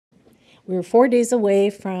We're 4 days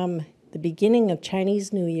away from the beginning of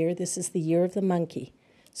Chinese New Year. This is the year of the monkey.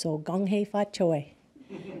 So gong hei fa choi.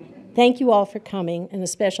 Thank you all for coming, and a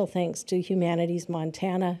special thanks to Humanities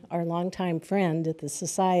Montana, our longtime friend at the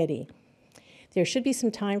Society. There should be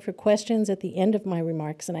some time for questions at the end of my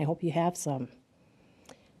remarks, and I hope you have some.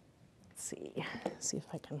 Let's see if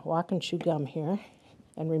I can walk and chew gum here.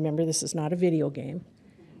 And remember, this is not a video game.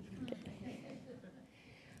 Okay.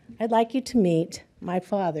 I'd like you to meet my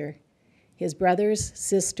father, his brothers,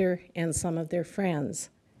 sister, and some of their friends.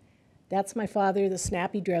 That's my father, the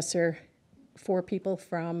snappy dresser, 4 people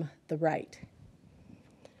from the right.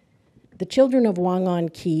 The children of Wang On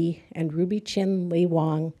Ki and Ruby Chin Li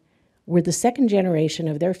Wang were the second generation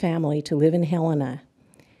of their family to live in Helena.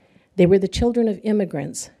 They were the children of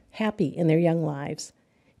immigrants, happy in their young lives,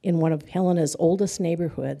 in one of Helena's oldest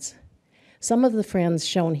neighborhoods. Some of the friends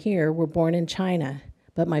shown here were born in China,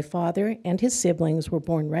 but my father and his siblings were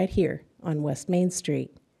born right here on West Main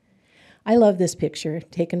Street. I love this picture,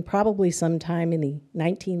 taken probably sometime in the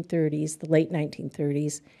 1930s, the late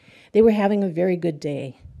 1930s. They were having a very good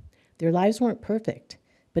day. Their lives weren't perfect,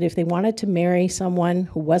 but if they wanted to marry someone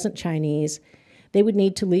who wasn't Chinese, they would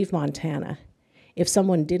need to leave Montana. If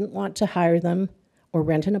someone didn't want to hire them or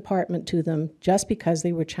rent an apartment to them just because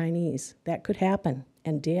they were Chinese, that could happen,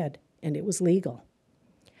 and did, and it was legal.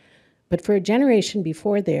 But for a generation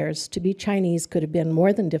before theirs, to be Chinese could have been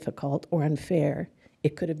more than difficult or unfair.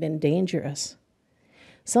 It could have been dangerous.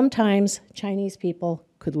 Sometimes Chinese people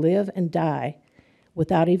could live and die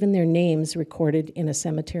without even their names recorded in a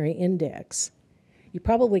cemetery index. You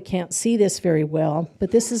probably can't see this very well,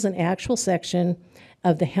 but this is an actual section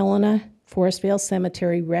of the Helena Forestvale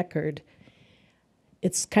Cemetery record.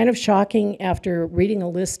 It's kind of shocking after reading a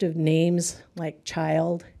list of names like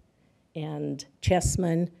Child and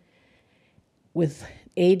Chessman with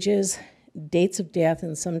ages, dates of death,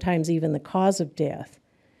 and sometimes even the cause of death.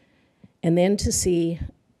 And then to see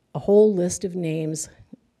a whole list of names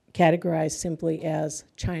categorized simply as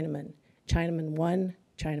Chinaman. Chinaman 1,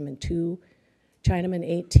 Chinaman 2, Chinaman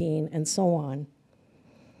 18, and so on.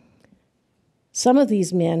 Some of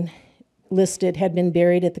these men listed had been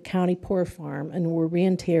buried at the county poor farm and were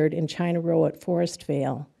reinterred in China Row at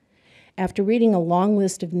Forestvale. After reading a long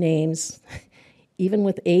list of names, even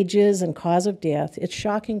with ages and cause of death, it's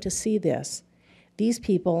shocking to see this. These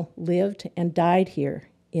people lived and died here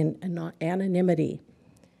in anonymity.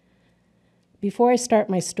 Before I start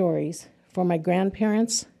my stories, for my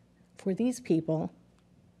grandparents, for these people,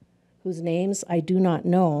 whose names I do not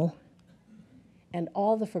know, and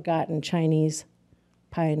all the forgotten Chinese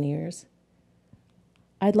pioneers,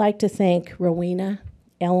 I'd like to thank Rowena,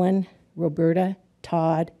 Ellen, Roberta,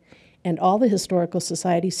 Todd, and all the Historical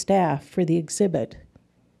Society staff for the exhibit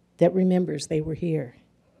that remembers they were here.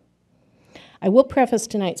 I will preface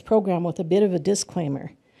tonight's program with a bit of a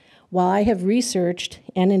disclaimer. While I have researched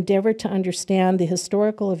and endeavored to understand the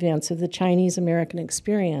historical events of the Chinese-American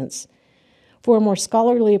experience, for a more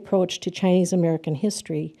scholarly approach to Chinese-American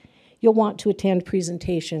history, you'll want to attend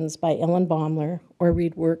presentations by Ellen Baumler or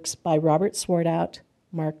read works by Robert Swartout,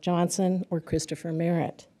 Mark Johnson, or Christopher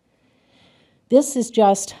Merritt. This is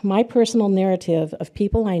just my personal narrative of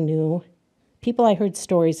people I knew, people I heard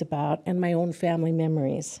stories about, and my own family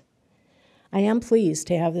memories. I am pleased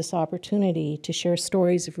to have this opportunity to share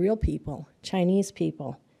stories of real people, Chinese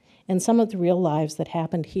people, and some of the real lives that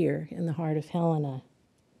happened here in the heart of Helena.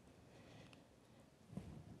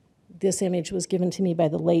 This image was given to me by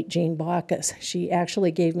the late Jane Bacchus. She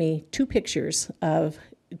actually gave me 2 pictures of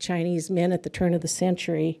Chinese men at the turn of the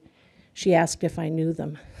century. She asked if I knew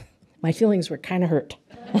them. My feelings were kind of hurt.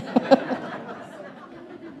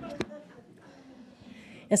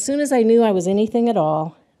 As soon as I knew I was anything at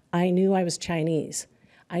all, I knew I was Chinese.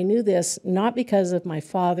 I knew this not because of my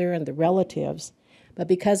father and the relatives, but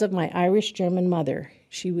because of my Irish-German mother.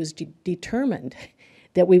 She was determined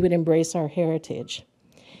that we would embrace our heritage.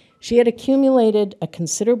 She had accumulated a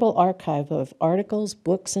considerable archive of articles,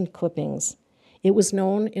 books, and clippings. It was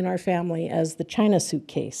known in our family as the China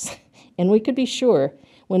suitcase, and we could be sure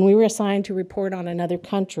when we were assigned to report on another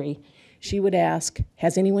country, she would ask,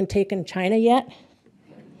 "Has anyone taken China yet?"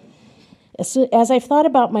 As I've thought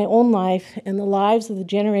about my own life and the lives of the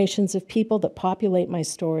generations of people that populate my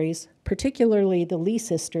stories, particularly the Lee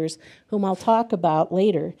sisters, whom I'll talk about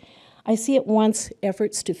later, I see at once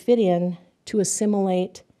efforts to fit in, to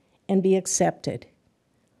assimilate, and be accepted,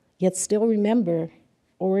 yet still remember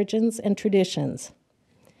origins and traditions.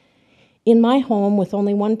 In my home, with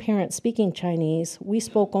only one parent speaking Chinese, we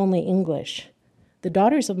spoke only English. The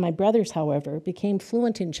daughters of my brothers, however, became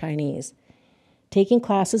fluent in Chinese, taking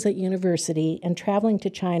classes at university and traveling to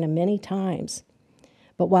China many times.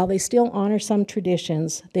 But while they still honor some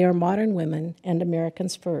traditions, they are modern women and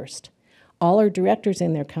Americans first. All are directors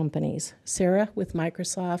in their companies, Sarah with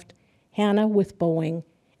Microsoft, Hannah with Boeing,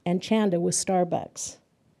 and Chanda with Starbucks.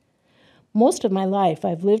 Most of my life,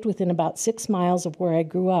 I've lived within about 6 miles of where I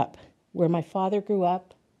grew up, where my father grew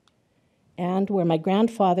up, and where my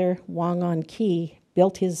grandfather, Wang On-ki,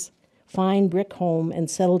 built his fine brick home and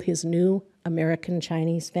settled his new American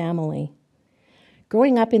Chinese family.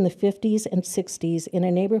 Growing up in the 50s and 60s in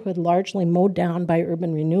a neighborhood largely mowed down by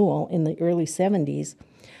urban renewal in the early 70s,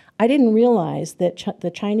 I didn't realize that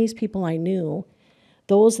the Chinese people I knew,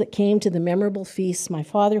 those that came to the memorable feasts my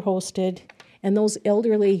father hosted, and those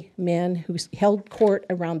elderly men who held court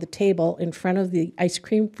around the table in front of the ice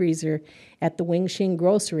cream freezer at the Wingxing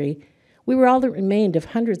grocery, we were all that remained of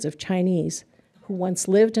hundreds of Chinese who once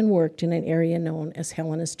lived and worked in an area known as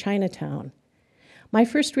Helena's Chinatown. My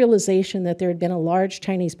first realization that there had been a large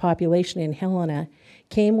Chinese population in Helena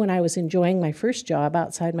came when I was enjoying my first job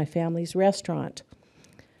outside my family's restaurant.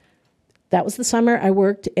 That was the summer I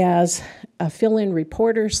worked as a fill-in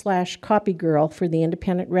reporter / copy girl for the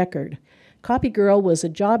Independent Record. Copy girl was a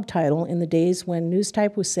job title in the days when news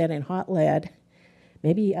type was set in hot lead.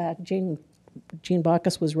 Maybe Gene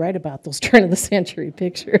Bacchus was right about those turn-of-the-century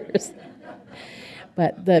pictures.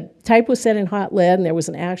 But the type was set in hot lead, and there was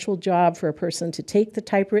an actual job for a person to take the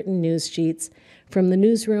typewritten news sheets from the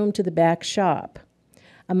newsroom to the back shop.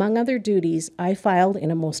 Among other duties, I filed in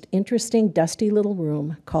a most interesting, dusty little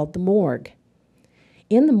room called the morgue.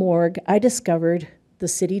 In the morgue, I discovered the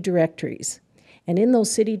city directories. And in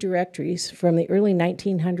those city directories, from the early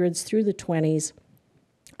 1900s through the 20s,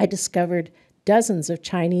 I discovered dozens of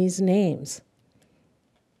Chinese names.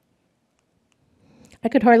 I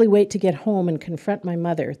could hardly wait to get home and confront my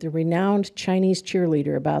mother, the renowned Chinese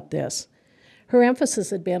cheerleader, about this. Her emphasis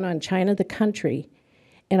had been on China the country,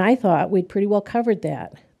 and I thought we'd pretty well covered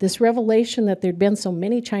that. This revelation that there'd been so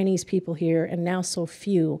many Chinese people here and now so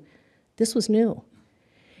few, this was new.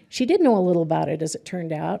 She did know a little about it, as it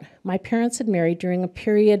turned out. My parents had married during a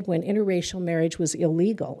period when interracial marriage was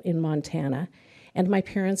illegal in Montana, and my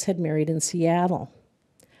parents had married in Seattle.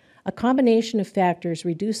 A combination of factors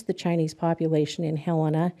reduced the Chinese population in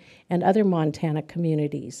Helena and other Montana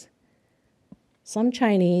communities. Some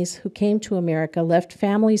Chinese who came to America left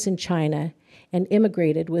families in China and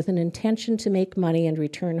immigrated with an intention to make money and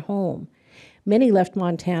return home. Many left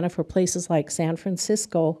Montana for places like San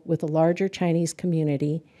Francisco with a larger Chinese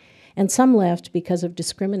community, and some left because of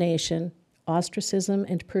discrimination, ostracism,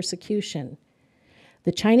 and persecution.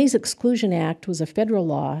 The Chinese Exclusion Act was a federal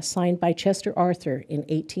law signed by Chester Arthur in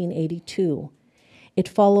 1882. It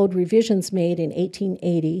followed revisions made in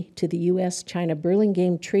 1880 to the U.S.-China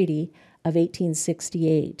Burlingame Treaty of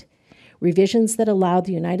 1868, revisions that allowed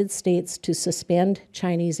the United States to suspend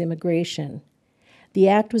Chinese immigration. The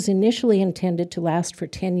act was initially intended to last for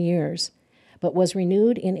 10 years, but was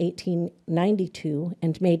renewed in 1892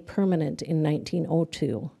 and made permanent in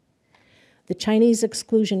 1902. The Chinese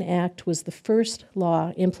Exclusion Act was the first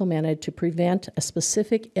law implemented to prevent a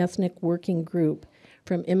specific ethnic working group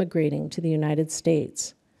from immigrating to the United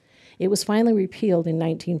States. It was finally repealed in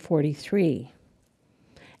 1943.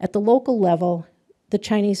 At the local level, the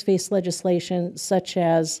Chinese faced legislation such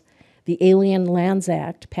as the Alien Lands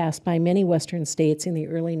Act, passed by many Western states in the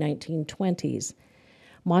early 1920s.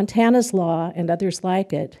 Montana's law, and others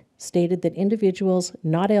like it, stated that individuals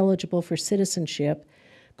not eligible for citizenship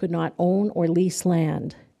could not own or lease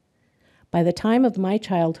land. By the time of my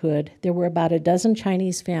childhood, there were about a dozen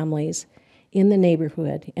Chinese families in the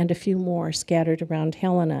neighborhood and a few more scattered around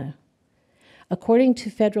Helena. According to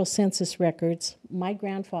federal census records, my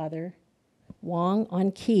grandfather, Wang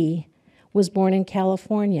On-ki, was born in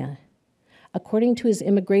California. According to his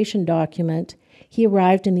immigration document, he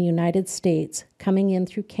arrived in the United States, coming in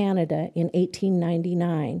through Canada in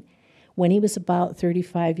 1899, when he was about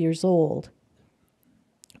 35 years old.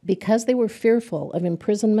 Because they were fearful of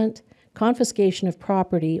imprisonment, confiscation of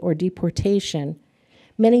property, or deportation,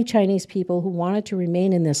 many Chinese people who wanted to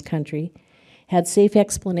remain in this country had safe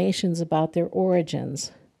explanations about their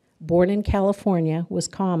origins. Born in California was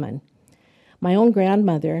common. My own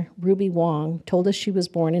grandmother, Ruby Wong, told us she was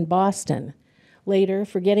born in Boston. Later,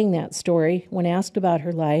 forgetting that story, when asked about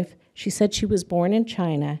her life, she said she was born in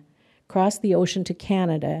China, crossed the ocean to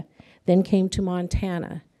Canada, then came to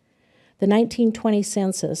Montana. The 1920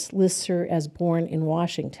 census lists her as born in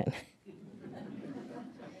Washington.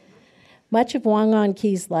 Much of Wang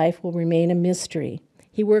On-ki's life will remain a mystery.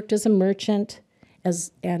 He worked as a merchant,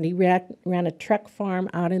 and he ran a truck farm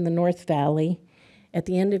out in the North Valley. At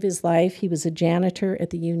the end of his life, he was a janitor at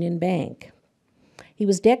the Union Bank. He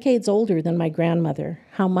was decades older than my grandmother.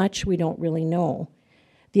 How much, we don't really know.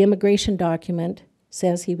 The immigration document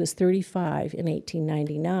says he was 35 in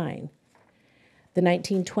 1899. The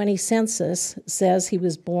 1920 census says he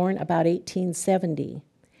was born about 1870.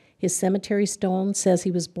 His cemetery stone says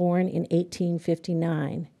he was born in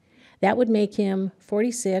 1859. That would make him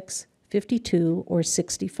 46, 52, or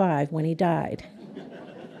 65 when he died.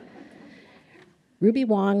 Ruby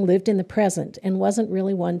Wong lived in the present and wasn't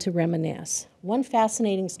really one to reminisce. One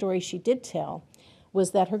fascinating story she did tell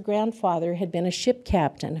was that her grandfather had been a ship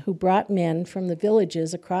captain who brought men from the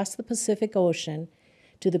villages across the Pacific Ocean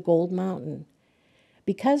to the Gold Mountain.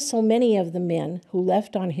 Because so many of the men who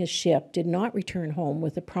left on his ship did not return home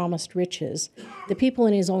with the promised riches, the people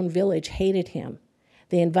in his own village hated him.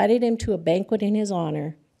 They invited him to a banquet in his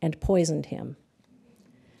honor and poisoned him.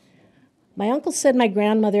 My uncle said my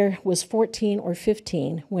grandmother was 14 or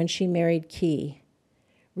 15 when she married Key.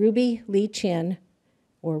 Ruby Lee Chin,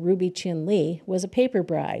 or Ruby Chin Lee, was a paper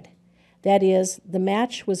bride. That is, the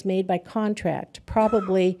match was made by contract,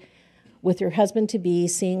 probably with her husband-to-be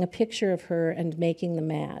seeing a picture of her and making the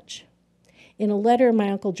match. In a letter my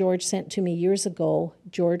Uncle George sent to me years ago,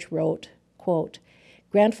 George wrote, quote,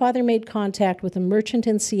 "Grandfather made contact with a merchant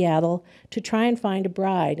in Seattle to try and find a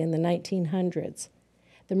bride in the 1900s.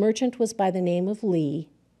 The merchant was by the name of Lee,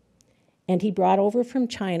 and he brought over from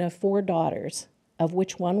China 4 daughters, of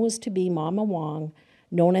which one was to be Mama Wong,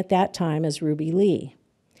 known at that time as Ruby Lee.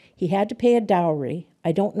 He had to pay a dowry,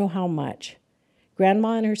 I don't know how much.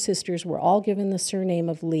 Grandma and her sisters were all given the surname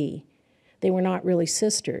of Lee. They were not really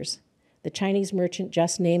sisters. The Chinese merchant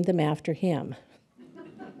just named them after him.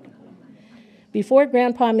 Before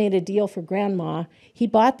Grandpa made a deal for Grandma, he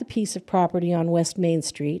bought the piece of property on West Main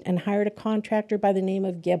Street and hired a contractor by the name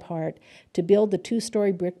of Gebhardt to build the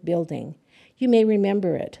 2-story brick building. You may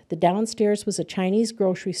remember it. The downstairs was a Chinese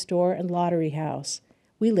grocery store and lottery house.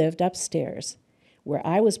 We lived upstairs, where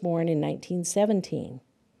I was born in 1917.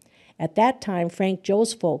 At that time, Frank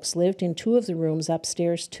Joe's folks lived in 2 of the rooms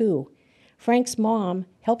upstairs, too. Frank's mom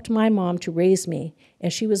helped my mom to raise me,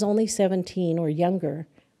 as she was only 17 or younger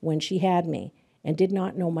when she had me, and did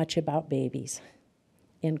not know much about babies."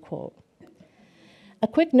 End quote. A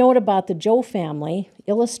quick note about the Joe family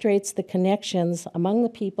illustrates the connections among the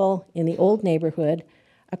people in the old neighborhood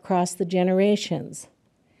across the generations.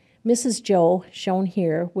 Mrs. Joe, shown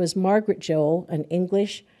here, was Margaret Joe, an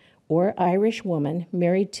English or Irish woman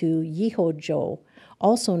married to Yeho Joe,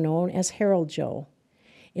 also known as Harold Joe.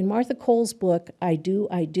 In Martha Cole's book, I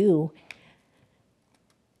Do,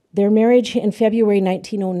 their marriage in February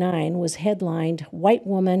 1909 was headlined, "White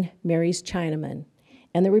Woman Marries Chinaman,"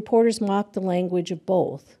 and the reporters mocked the language of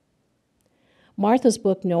both. Martha's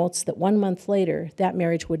book notes that 1 month later, that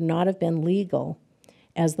marriage would not have been legal,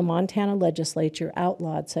 as the Montana legislature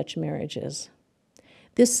outlawed such marriages.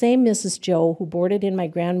 This same Mrs. Joe, who boarded in my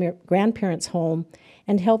grandparents' home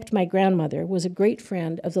and helped my grandmother, was a great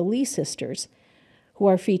friend of the Lee sisters, who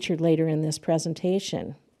are featured later in this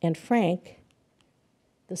presentation. And Frank,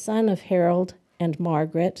 the son of Harold and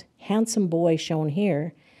Margaret, handsome boy shown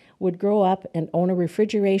here, would grow up and own a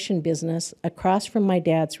refrigeration business across from my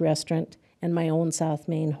dad's restaurant and my own South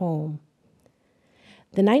Main home.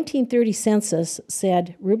 The 1930 census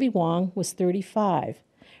said Ruby Wong was 35.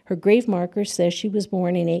 Her grave marker says she was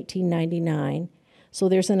born in 1899, so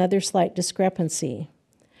there's another slight discrepancy.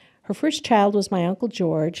 Her first child was my Uncle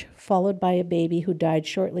George, followed by a baby who died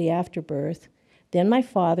shortly after birth, then my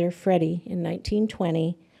father, Freddie, in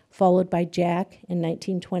 1920, followed by Jack in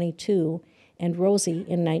 1922, and Rosie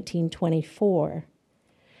in 1924.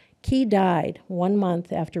 Key died 1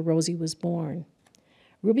 month after Rosie was born.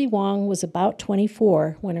 Ruby Wong was about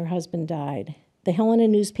 24 when her husband died. The Helena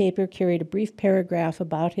newspaper carried a brief paragraph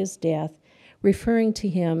about his death, referring to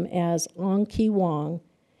him as Ong Ki Wong,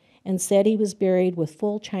 and said he was buried with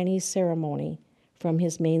full Chinese ceremony from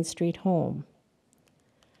his Main Street home.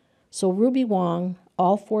 So Ruby Wong,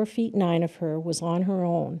 all 4 feet 9 of her, was on her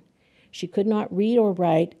own. She could not read or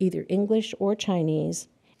write either English or Chinese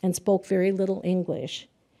and spoke very little English.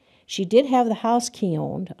 She did have the house key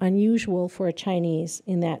owned, unusual for a Chinese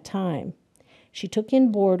in that time. She took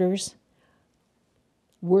in boarders,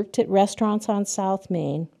 worked at restaurants on South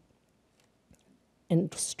Main,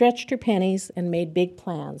 and stretched her pennies and made big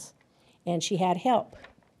plans. And she had help.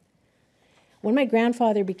 When my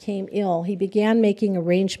grandfather became ill, he began making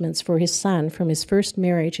arrangements for his son from his first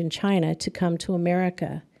marriage in China to come to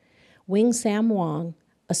America. Wing Sam Wong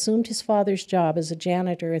assumed his father's job as a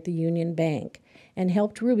janitor at the Union Bank and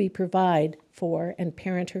helped Ruby provide for and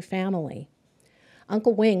parent her family.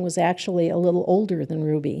 Uncle Wing was actually a little older than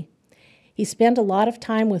Ruby. He spent a lot of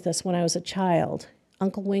time with us when I was a child.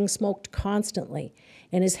 Uncle Wing smoked constantly,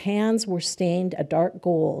 and his hands were stained a dark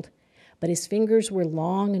gold. but his fingers were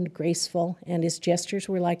long and graceful, and his gestures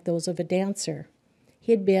were like those of a dancer.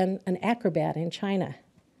 He had been an acrobat in China.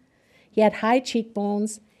 He had high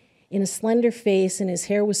cheekbones, in a slender face, and his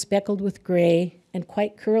hair was speckled with gray and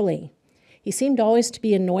quite curly. He seemed always to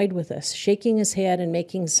be annoyed with us, shaking his head and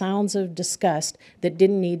making sounds of disgust that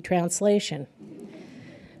didn't need translation.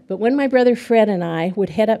 But when my brother Fred and I would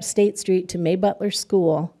head up State Street to May Butler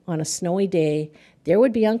School on a snowy day, there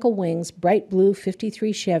would be Uncle Wing's bright blue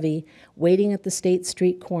 53 Chevy waiting at the State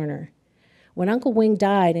Street corner. When Uncle Wing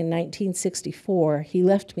died in 1964, he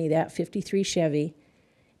left me that 53 Chevy,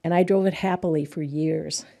 and I drove it happily for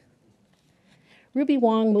years. Ruby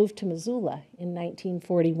Wong moved to Missoula in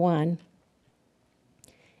 1941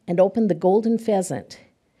 and opened the Golden Pheasant.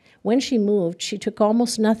 When she moved, she took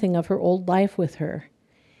almost nothing of her old life with her.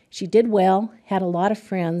 She did well, had a lot of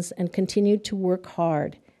friends, and continued to work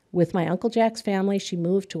hard. With my Uncle Jack's family, she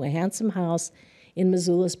moved to a handsome house in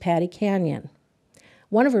Missoula's Patty Canyon.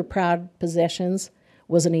 One of her proud possessions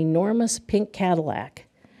was an enormous pink Cadillac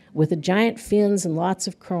with the giant fins and lots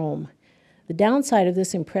of chrome. The downside of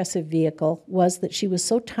this impressive vehicle was that she was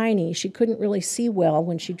so tiny she couldn't really see well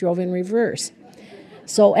when she drove in reverse.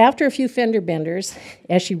 So after a few fender benders,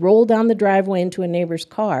 as she rolled down the driveway into a neighbor's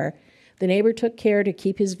car, the neighbor took care to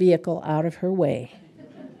keep his vehicle out of her way.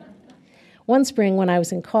 One spring when I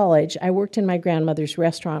was in college, I worked in my grandmother's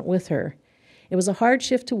restaurant with her. It was a hard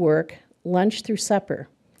shift to work, lunch through supper.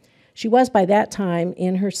 She was by that time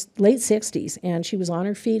in her late 60s, and she was on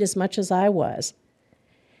her feet as much as I was.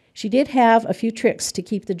 She did have a few tricks to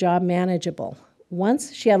keep the job manageable.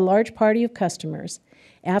 Once she had a large party of customers.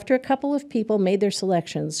 After a couple of people made their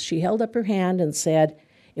selections, she held up her hand and said,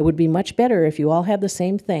 "It would be much better if you all had the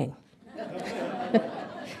same thing."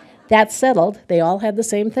 That settled, they all had the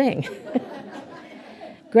same thing.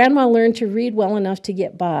 Grandma learned to read well enough to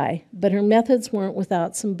get by, but her methods weren't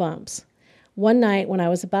without some bumps. One night when I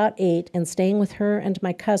was about 8 and staying with her and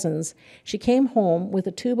my cousins, she came home with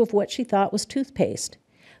a tube of what she thought was toothpaste.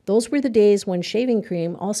 Those were the days when shaving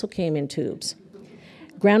cream also came in tubes.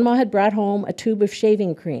 Grandma had brought home a tube of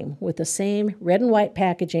shaving cream with the same red and white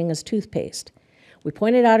packaging as toothpaste. We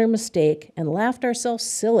pointed out her mistake and laughed ourselves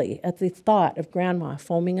silly at the thought of Grandma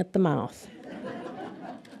foaming at the mouth.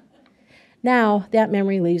 Now, that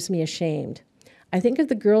memory leaves me ashamed. I think of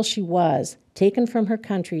the girl she was, taken from her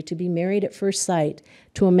country to be married at first sight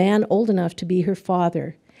to a man old enough to be her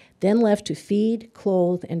father, then left to feed,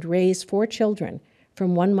 clothe, and raise 4 children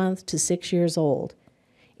from 1 month to 6 years old,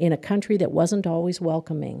 in a country that wasn't always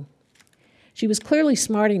welcoming. She was clearly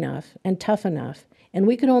smart enough and tough enough, and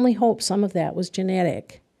we could only hope some of that was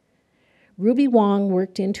genetic. Ruby Wong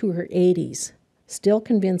worked into her 80s, still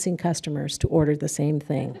convincing customers to order the same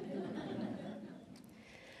thing.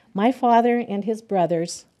 My father and his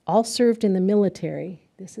brothers all served in the military.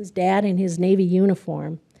 This is Dad in his Navy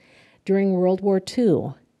uniform during World War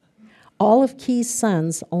II. All of Key's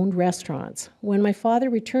sons owned restaurants. When my father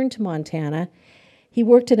returned to Montana, he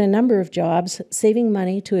worked at a number of jobs, saving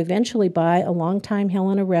money to eventually buy a longtime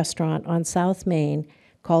Helena restaurant on South Main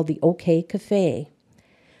called the OK Cafe.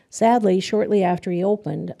 Sadly, shortly after he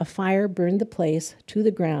opened, a fire burned the place to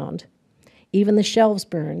the ground. Even the shelves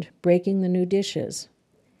burned, breaking the new dishes.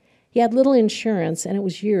 He had little insurance, and it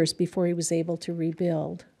was years before he was able to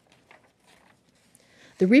rebuild.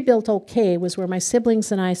 The rebuilt OK was where my siblings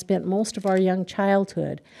and I spent most of our young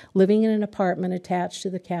childhood, living in an apartment attached to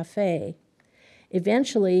the cafe.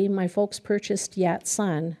 Eventually, my folks purchased Yat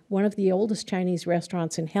Sun, one of the oldest Chinese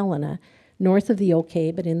restaurants in Helena, north of the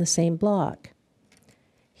OK, but in the same block.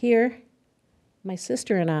 Here, my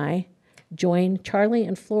sister and I joined Charlie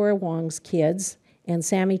and Flora Wong's kids and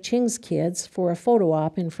Sammy Ching's kids for a photo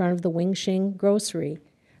op in front of the Wing Shing grocery,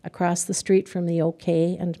 across the street from the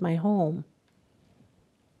OK and my home.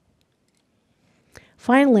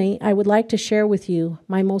 Finally, I would like to share with you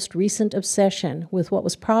my most recent obsession with what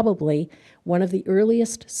was probably one of the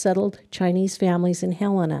earliest settled Chinese families in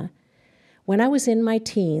Helena. When I was in my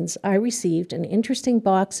teens, I received an interesting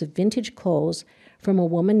box of vintage clothes from a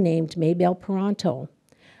woman named Maybelle Peranto.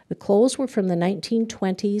 The clothes were from the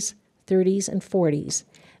 1920s, 30s, and 40s.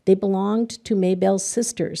 They belonged to Maybelle's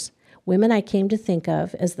sisters, women I came to think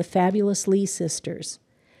of as the fabulous Lee sisters.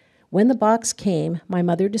 When the box came, my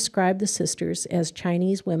mother described the sisters as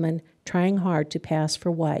Chinese women trying hard to pass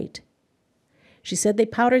for white. She said they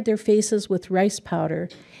powdered their faces with rice powder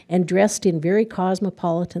and dressed in very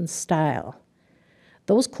cosmopolitan style.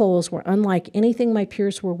 Those clothes were unlike anything my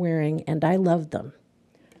peers were wearing, and I loved them.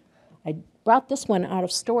 I brought this one out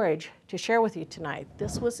of storage to share with you tonight.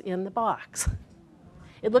 This was in the box.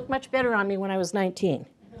 It looked much better on me when I was 19.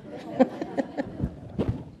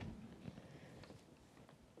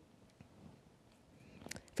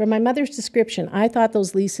 From my mother's description, I thought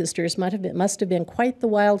those Lee sisters must have been quite the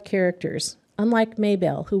wild characters, unlike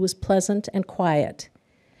Maybelle, who was pleasant and quiet.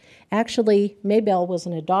 Actually, Maybelle was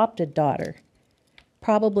an adopted daughter,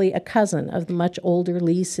 probably a cousin of the much older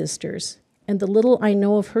Lee sisters, and the little I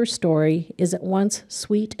know of her story is at once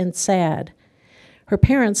sweet and sad. Her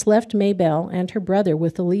parents left Maybelle and her brother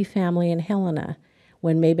with the Lee family in Helena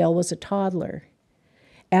when Maybelle was a toddler.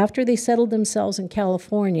 After they settled themselves in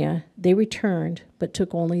California, they returned, but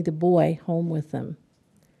took only the boy home with them.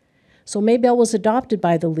 So Maybelle was adopted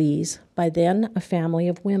by the Lees, by then a family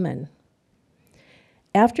of women.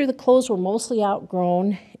 After the clothes were mostly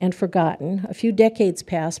outgrown and forgotten, a few decades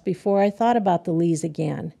passed before I thought about the Lees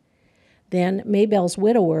again. Then Maybelle's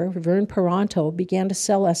widower, Vern Peranto, began to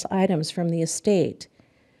sell us items from the estate.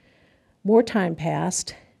 More time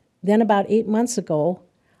passed. Then about 8 months ago,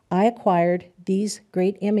 I acquired these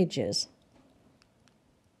great images.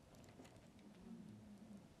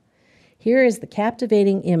 Here is the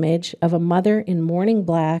captivating image of a mother in mourning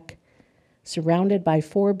black, surrounded by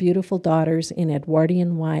 4 beautiful daughters in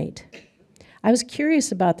Edwardian white. I was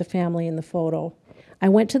curious about the family in the photo. I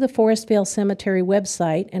went to the Forestvale Cemetery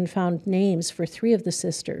website and found names for 3 of the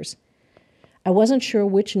sisters. I wasn't sure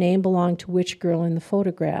which name belonged to which girl in the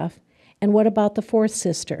photograph, and what about the 4th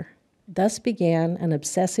sister? Thus began an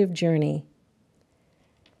obsessive journey.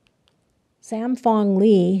 Sam Fong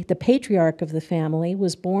Lee, the patriarch of the family,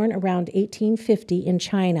 was born around 1850 in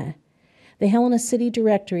China. The Helena City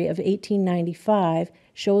Directory of 1895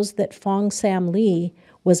 shows that Fong Sam Lee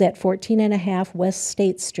was at 14.5 West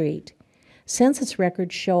State Street. Census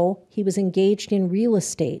records show he was engaged in real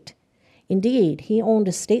estate. Indeed, he owned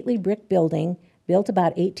a stately brick building built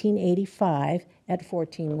about 1885 at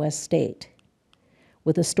 14 West State,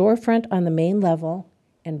 with a storefront on the main level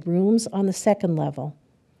and rooms on the second level.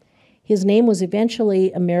 His name was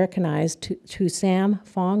eventually Americanized to Sam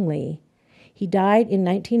Fong Lee. He died in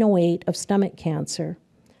 1908 of stomach cancer,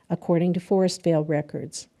 according to Forestvale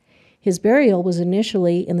records. His burial was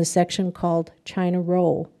initially in the section called China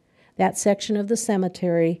Row, that section of the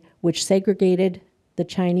cemetery which segregated the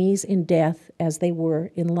Chinese in death as they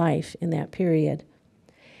were in life in that period.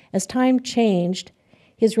 As time changed,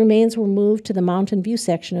 his remains were moved to the Mountain View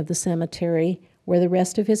section of the cemetery, where the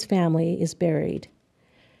rest of his family is buried.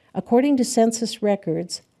 According to census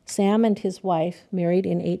records, Sam and his wife married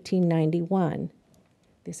in 1891.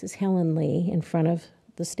 This is Helen Lee in front of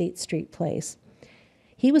the State Street place.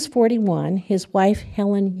 He was 41. His wife,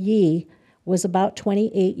 Helen Yee, was about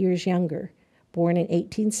 28 years younger, born in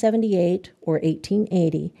 1878 or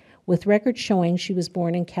 1880, with records showing she was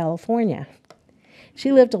born in California.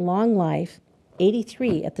 She lived a long life,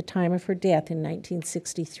 83 at the time of her death in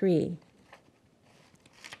 1963.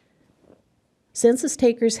 Census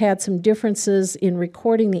takers had some differences in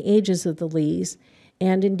recording the ages of the Lees,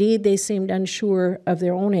 and indeed they seemed unsure of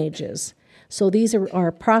their own ages. So these are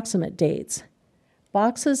approximate dates.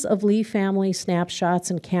 Boxes of Lee family snapshots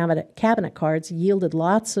and cabinet cards yielded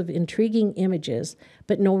lots of intriguing images,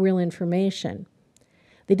 but no real information.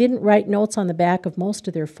 They didn't write notes on the back of most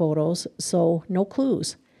of their photos, so no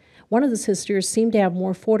clues. One of the sisters seemed to have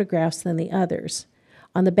more photographs than the others.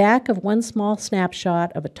 On the back of one small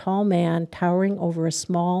snapshot of a tall man towering over a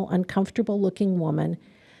small, uncomfortable-looking woman,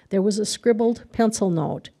 there was a scribbled pencil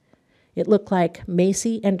note. It looked like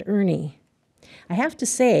Macy and Ernie. I have to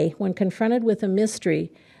say, when confronted with a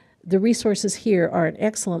mystery, the resources here are an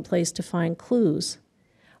excellent place to find clues.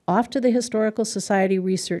 Off to the Historical Society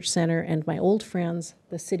Research Center and my old friends,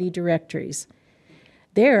 the city directories.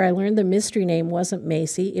 There, I learned the mystery name wasn't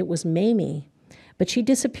Macy, it was Mamie, but she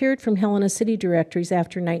disappeared from Helena City directories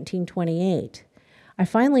after 1928. I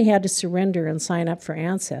finally had to surrender and sign up for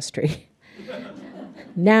Ancestry.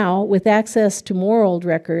 Now, with access to more old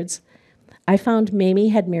records, I found Mamie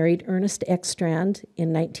had married Ernest Ekstrand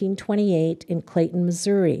in 1928 in Clayton,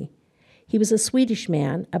 Missouri. He was a Swedish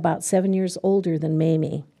man, about 7 years older than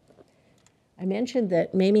Mamie. I mentioned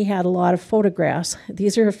that Mamie had a lot of photographs.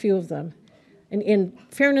 These are a few of them. And in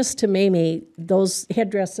fairness to Mamie, those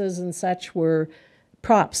headdresses and such were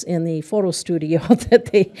props in the photo studio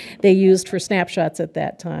that they used for snapshots at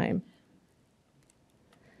that time.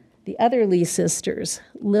 The other Lee sisters,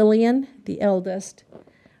 Lillian, the eldest,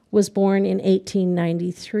 was born in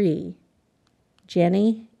 1893,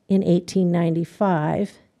 Jenny in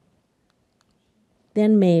 1895,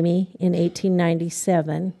 then Mamie in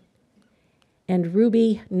 1897, and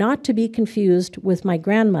Ruby, not to be confused with my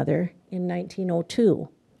grandmother, in 1902.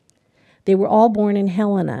 They were all born in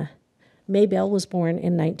Helena. Maybelle was born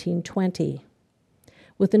in 1920.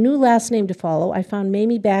 With a new last name to follow, I found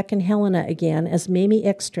Mamie back in Helena again as Mamie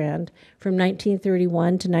Ekstrand from 1931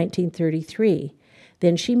 to 1933.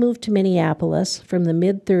 Then she moved to Minneapolis from the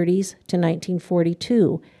mid-30s to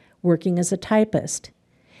 1942, working as a typist.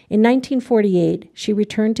 In 1948, she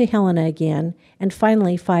returned to Helena again and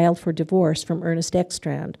finally filed for divorce from Ernest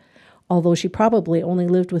Ekstrand, although she probably only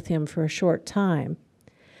lived with him for a short time.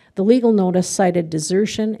 The legal notice cited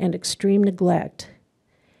desertion and extreme neglect.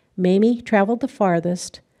 Mamie traveled the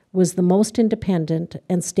farthest, was the most independent,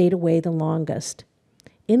 and stayed away the longest.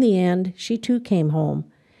 In the end, she too came home.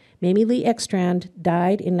 Mamie Lee Ekstrand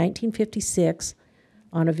died in 1956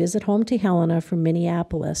 on a visit home to Helena from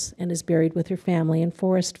Minneapolis and is buried with her family in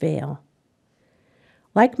Forest Vale.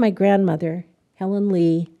 Like my grandmother, Helen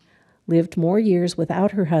Lee lived more years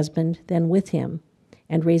without her husband than with him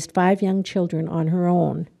and raised 5 young children on her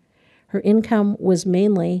own. Her income was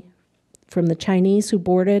mainly from the Chinese who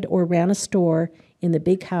boarded or ran a store in the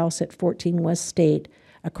big house at 14 West State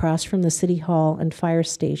across from the City Hall and fire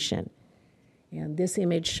station. And this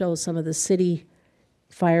image shows some of the city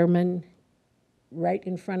firemen right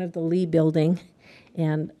in front of the Lee building.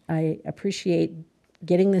 And I appreciate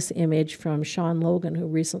getting this image from Sean Logan, who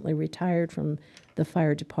recently retired from the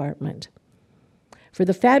fire department. For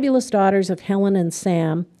the fabulous daughters of Helen and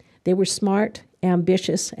Sam, they were smart,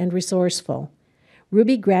 ambitious, and resourceful.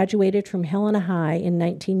 Ruby graduated from Helena High in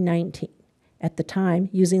 1919, at the time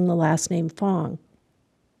using the last name Fong.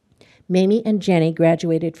 Mamie and Jenny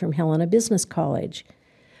graduated from Helena Business College.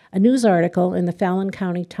 A news article in the Fallon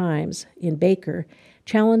County Times in Baker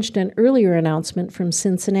challenged an earlier announcement from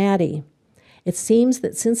Cincinnati. It seems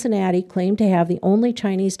that Cincinnati claimed to have the only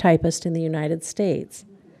Chinese typist in the United States.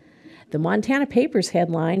 The Montana Papers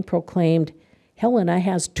headline proclaimed, "Helena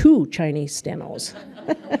has 2 Chinese stenos."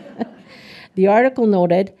 The article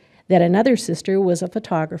noted that another sister was a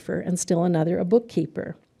photographer and still another a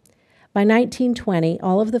bookkeeper. By 1920,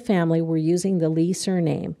 all of the family were using the Lee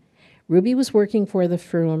surname. Ruby was working for the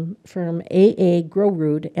firm A.A.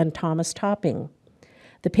 Grorud and Thomas Topping.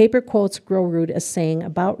 The paper quotes Grorud as saying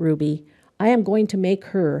about Ruby, "I am going to make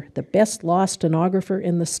her the best law stenographer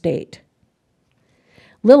in the state."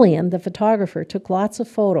 Lillian, the photographer, took lots of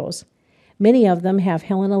photos. Many of them have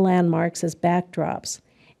Helena landmarks as backdrops,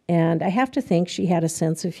 and I have to think she had a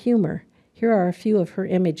sense of humor. Here are a few of her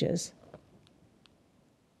images.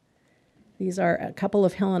 These are a couple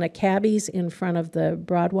of Helena cabbies in front of the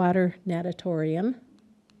Broadwater Natatorium.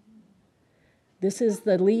 This is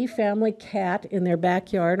the Lee family cat in their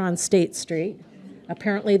backyard on State Street.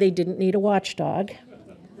 Apparently they didn't need a watchdog.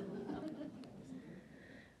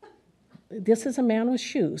 This is a man with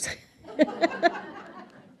shoes.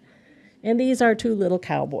 And these are 2 little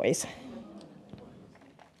cowboys.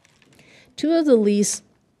 2 of the Lee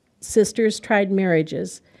sisters tried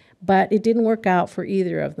marriages, but it didn't work out for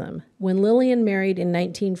either of them. When Lillian married in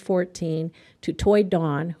 1914 to Toy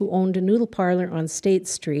Don, who owned a noodle parlor on State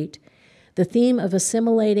Street, the theme of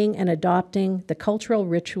assimilating and adopting the cultural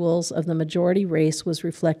rituals of the majority race was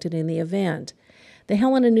reflected in the event. The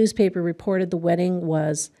Helena newspaper reported the wedding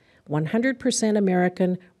was 100%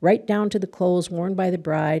 American, right down to the clothes worn by the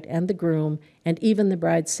bride and the groom, and even the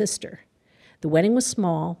bride's sister. The wedding was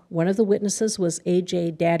small. One of the witnesses was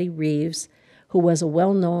A.J. Daddy Reeves, who was a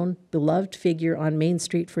well-known, beloved figure on Main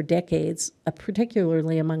Street for decades,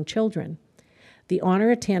 particularly among children. The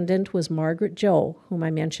honor attendant was Margaret Joe, whom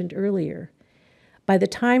I mentioned earlier. By the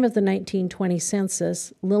time of the 1920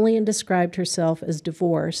 census, Lillian described herself as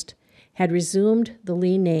divorced, had resumed the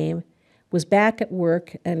Lee name, was back at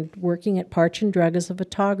work and working at Parch and Drug as a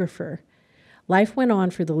photographer. Life went on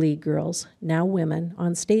for the Lee girls, now women,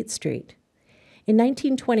 on State Street. In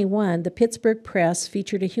 1921, the Pittsburgh Press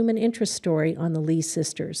featured a human interest story on the Lee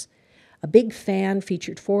sisters. A big fan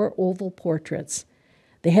featured 4 oval portraits.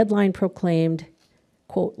 The headline proclaimed,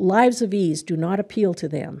 quote, "Lives of ease do not appeal to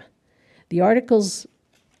them." The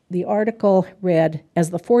article read, "As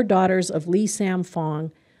the 4 daughters of Lee Sam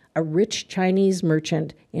Fong, a rich Chinese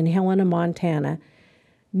merchant in Helena, Montana,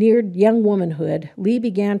 neared young womanhood, Lee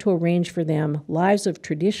began to arrange for them lives of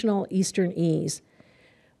traditional Eastern ease.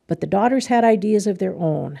 But the daughters had ideas of their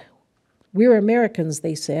own. 'We're Americans,'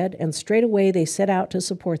 they said, and straight away they set out to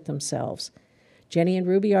support themselves. Jenny and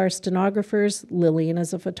Ruby are stenographers, Lillian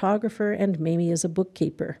is a photographer, and Mamie is a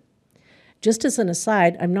bookkeeper." Just as an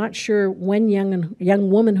aside, I'm not sure when young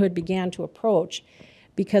womanhood began to approach,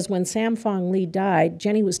 because when Sam Fong Lee died,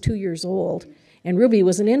 Jenny was 2 years old, and Ruby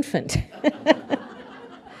was an infant.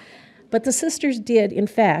 But the sisters did, in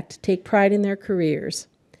fact, take pride in their careers.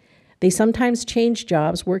 They sometimes changed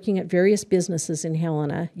jobs working at various businesses in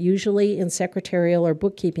Helena, usually in secretarial or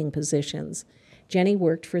bookkeeping positions. Jenny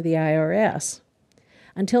worked for the IRS.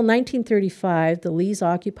 Until 1935, the Lees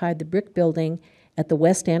occupied the brick building at the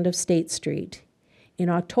west end of State Street. In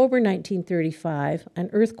October 1935, an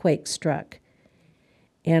earthquake struck.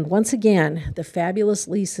 And once again, the fabulous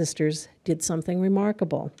Lee sisters did something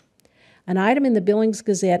remarkable. An item in the Billings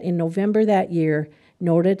Gazette in November that year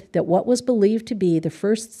noted that what was believed to be the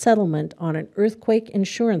first settlement on an earthquake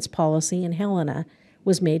insurance policy in Helena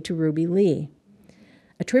was made to Ruby Lee.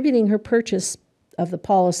 Attributing her purchase of the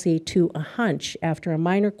policy to a hunch after a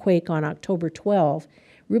minor quake on October 12,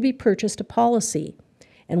 Ruby purchased a policy,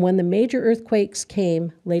 and when the major earthquakes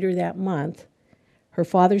came later that month, her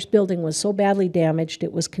father's building was so badly damaged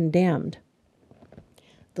it was condemned.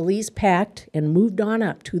 The Lees packed and moved on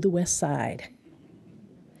up to the west side.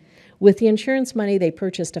 With the insurance money, they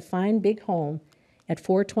purchased a fine big home at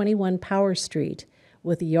 421 Power Street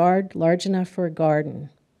with a yard large enough for a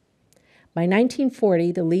garden. By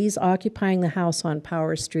 1940, the Lees occupying the house on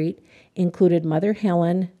Power Street included Mother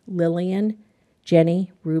Helen, Lillian,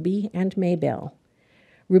 Jenny, Ruby, and Maybelle.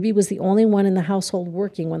 Ruby was the only one in the household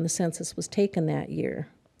working when the census was taken that year.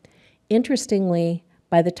 Interestingly,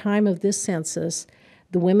 by the time of this census,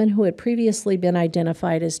 the women who had previously been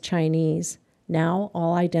identified as Chinese now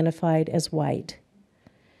all identified as white.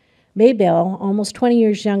 Maybelle, almost 20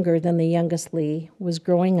 years younger than the youngest Lee, was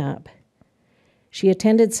growing up. She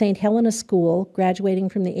attended St. Helena School, graduating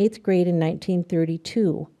from the 8th grade in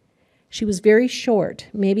 1932. She was very short,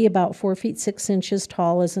 maybe about 4 feet 6 inches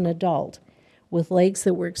tall as an adult, with legs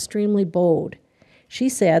that were extremely bowed. She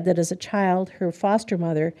said that as a child, her foster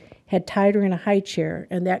mother had tied her in a high chair,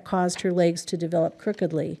 and that caused her legs to develop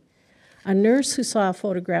crookedly. A nurse who saw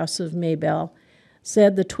photographs of Maybelle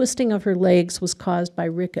said the twisting of her legs was caused by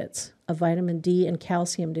rickets, a vitamin D and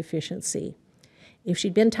calcium deficiency. If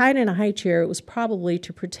she'd been tied in a high chair, it was probably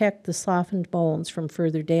to protect the softened bones from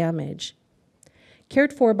further damage.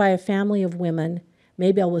 Cared for by a family of women,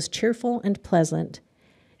 Maybelle was cheerful and pleasant.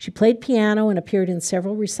 She played piano and appeared in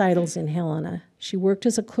several recitals in Helena. She worked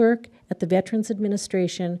as a clerk at the Veterans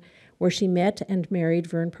Administration, where she met and married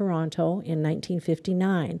Vern Peranto in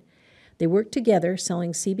 1959. They worked together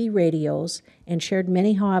selling CB radios and shared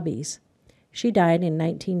many hobbies. She died in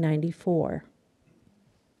 1994.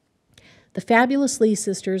 The fabulous Lee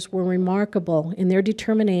sisters were remarkable in their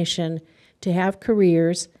determination to have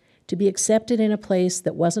careers, to be accepted in a place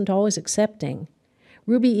that wasn't always accepting.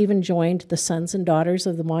 Ruby even joined the Sons and Daughters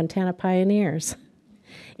of the Montana Pioneers,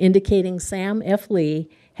 indicating Sam F. Lee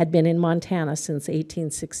had been in Montana since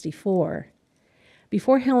 1864.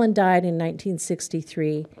 Before Helen died in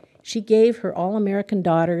 1963, she gave her All-American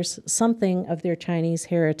daughters something of their Chinese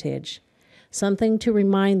heritage, something to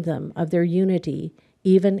remind them of their unity,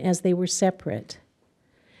 even as they were separate.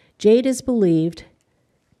 Jade is believed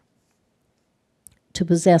to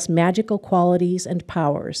possess magical qualities and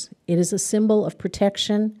powers. It is a symbol of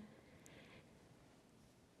protection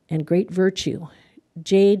and great virtue.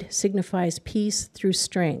 Jade signifies peace through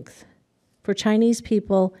strength. For Chinese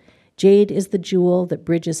people, jade is the jewel that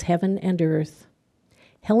bridges heaven and earth.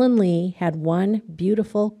 Helen Lee had one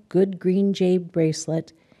beautiful, good green jade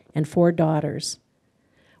bracelet and 4 daughters.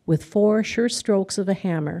 With 4 sure strokes of a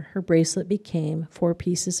hammer, her bracelet became 4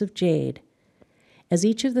 pieces of jade. As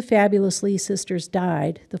each of the fabulous Lee sisters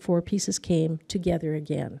died, the 4 pieces came together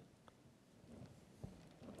again.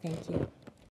 Thank you.